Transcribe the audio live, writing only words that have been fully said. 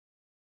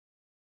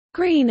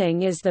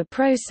Greening is the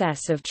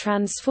process of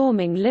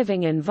transforming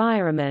living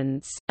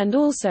environments, and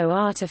also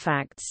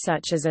artifacts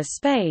such as a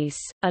space,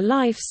 a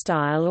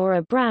lifestyle or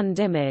a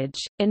brand image,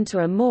 into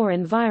a more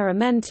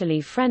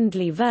environmentally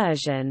friendly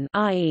version,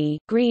 i.e.,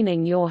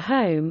 greening your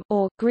home,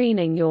 or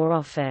greening your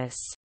office.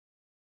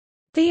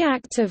 The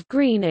act of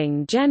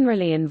greening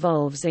generally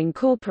involves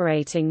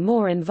incorporating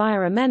more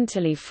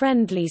environmentally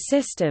friendly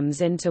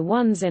systems into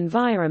one's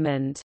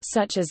environment,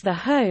 such as the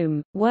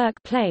home,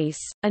 workplace,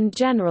 and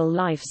general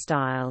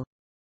lifestyle.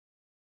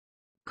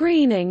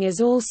 Greening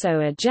is also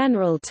a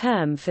general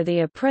term for the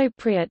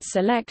appropriate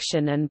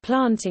selection and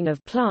planting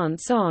of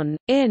plants on,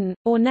 in,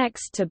 or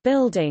next to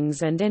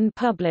buildings and in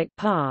public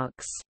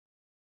parks.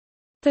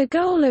 The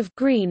goal of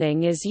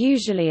greening is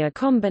usually a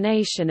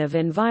combination of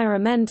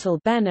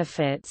environmental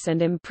benefits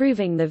and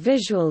improving the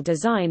visual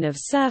design of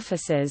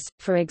surfaces,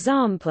 for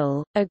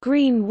example, a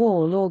green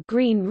wall or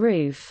green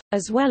roof,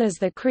 as well as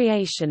the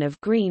creation of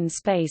green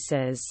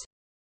spaces.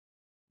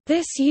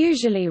 This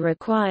usually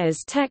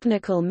requires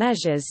technical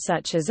measures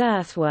such as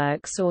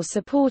earthworks or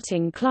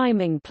supporting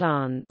climbing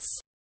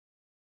plants.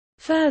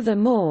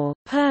 Furthermore,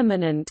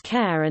 permanent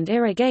care and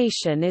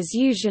irrigation is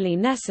usually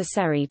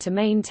necessary to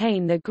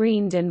maintain the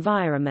greened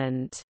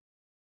environment.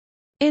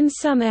 In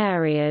some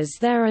areas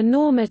there are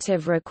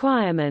normative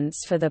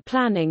requirements for the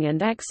planning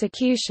and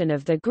execution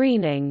of the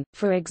greening,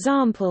 for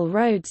example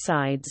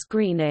roadsides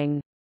greening.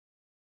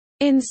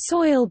 In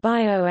soil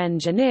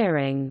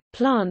bioengineering,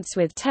 plants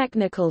with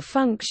technical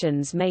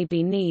functions may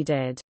be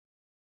needed.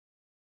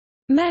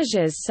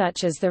 Measures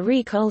such as the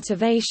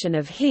recultivation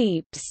of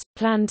heaps,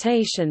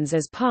 plantations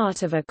as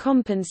part of a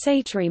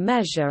compensatory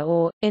measure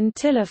or, in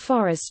tiller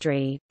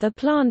forestry, the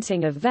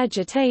planting of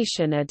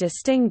vegetation are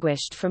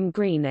distinguished from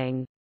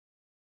greening.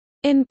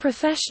 In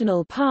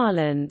professional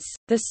parlance,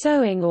 the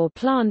sowing or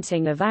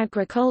planting of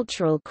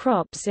agricultural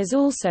crops is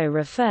also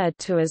referred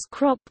to as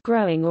crop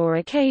growing or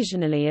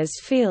occasionally as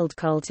field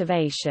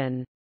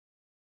cultivation.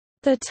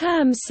 The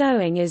term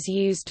sowing is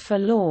used for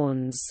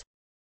lawns.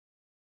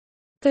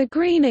 The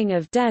greening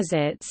of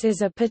deserts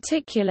is a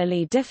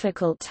particularly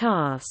difficult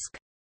task.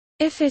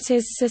 If it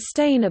is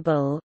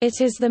sustainable,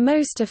 it is the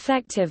most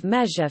effective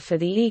measure for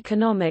the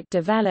economic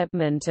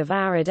development of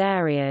arid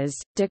areas,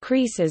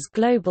 decreases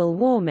global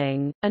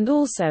warming, and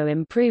also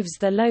improves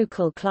the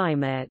local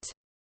climate.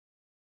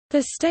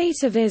 The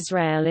State of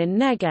Israel in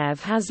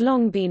Negev has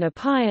long been a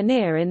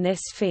pioneer in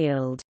this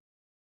field.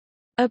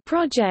 A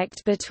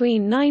project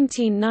between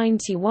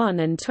 1991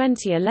 and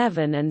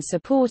 2011 and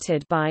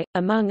supported by,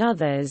 among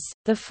others,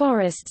 the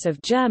forests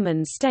of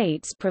German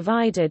states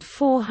provided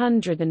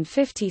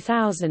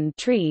 450,000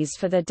 trees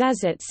for the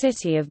desert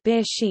city of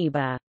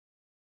Beersheba.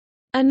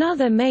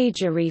 Another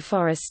major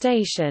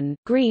reforestation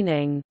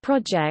greening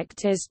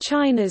project is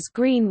China's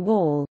Green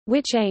Wall,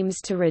 which aims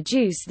to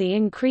reduce the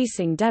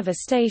increasing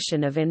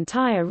devastation of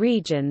entire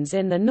regions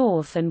in the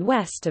north and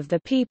west of the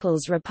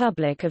People's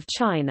Republic of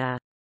China.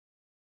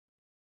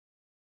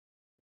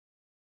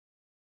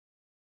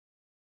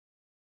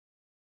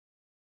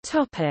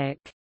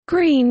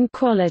 Green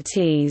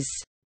qualities.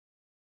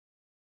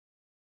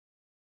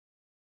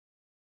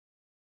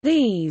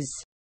 These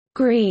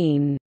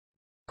green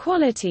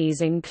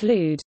qualities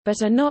include,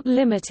 but are not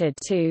limited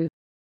to,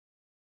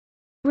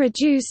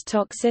 reduced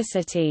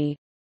toxicity,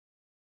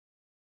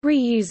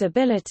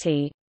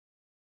 reusability,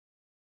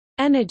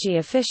 energy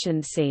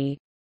efficiency,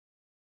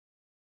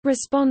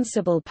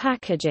 responsible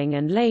packaging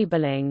and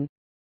labeling,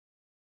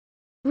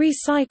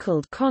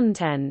 recycled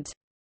content,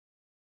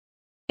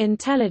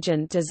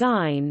 intelligent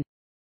design,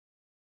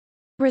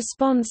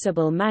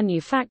 responsible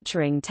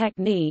manufacturing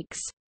techniques,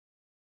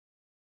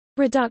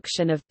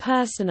 reduction of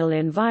personal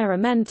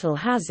environmental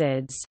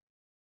hazards,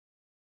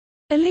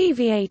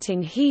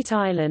 alleviating heat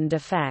island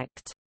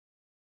effect.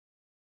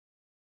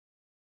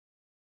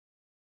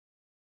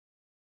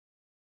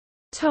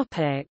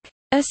 Topic: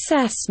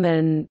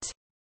 Assessment.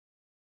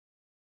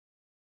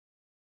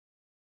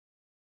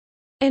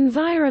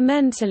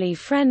 Environmentally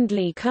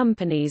friendly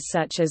companies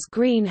such as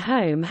Green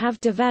Home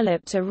have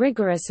developed a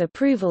rigorous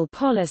approval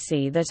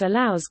policy that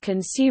allows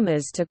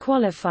consumers to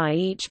qualify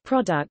each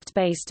product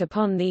based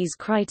upon these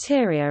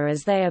criteria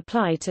as they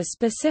apply to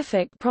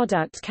specific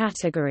product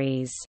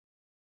categories.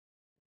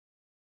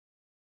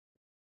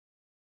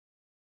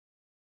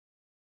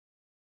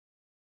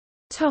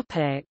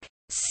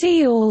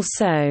 See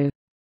also: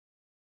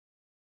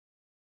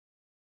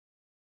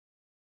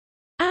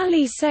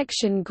 Alley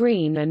section,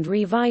 green and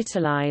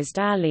revitalized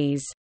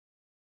alleys,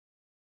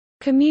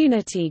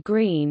 community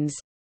greens,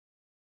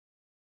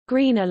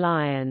 Green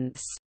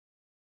Alliance.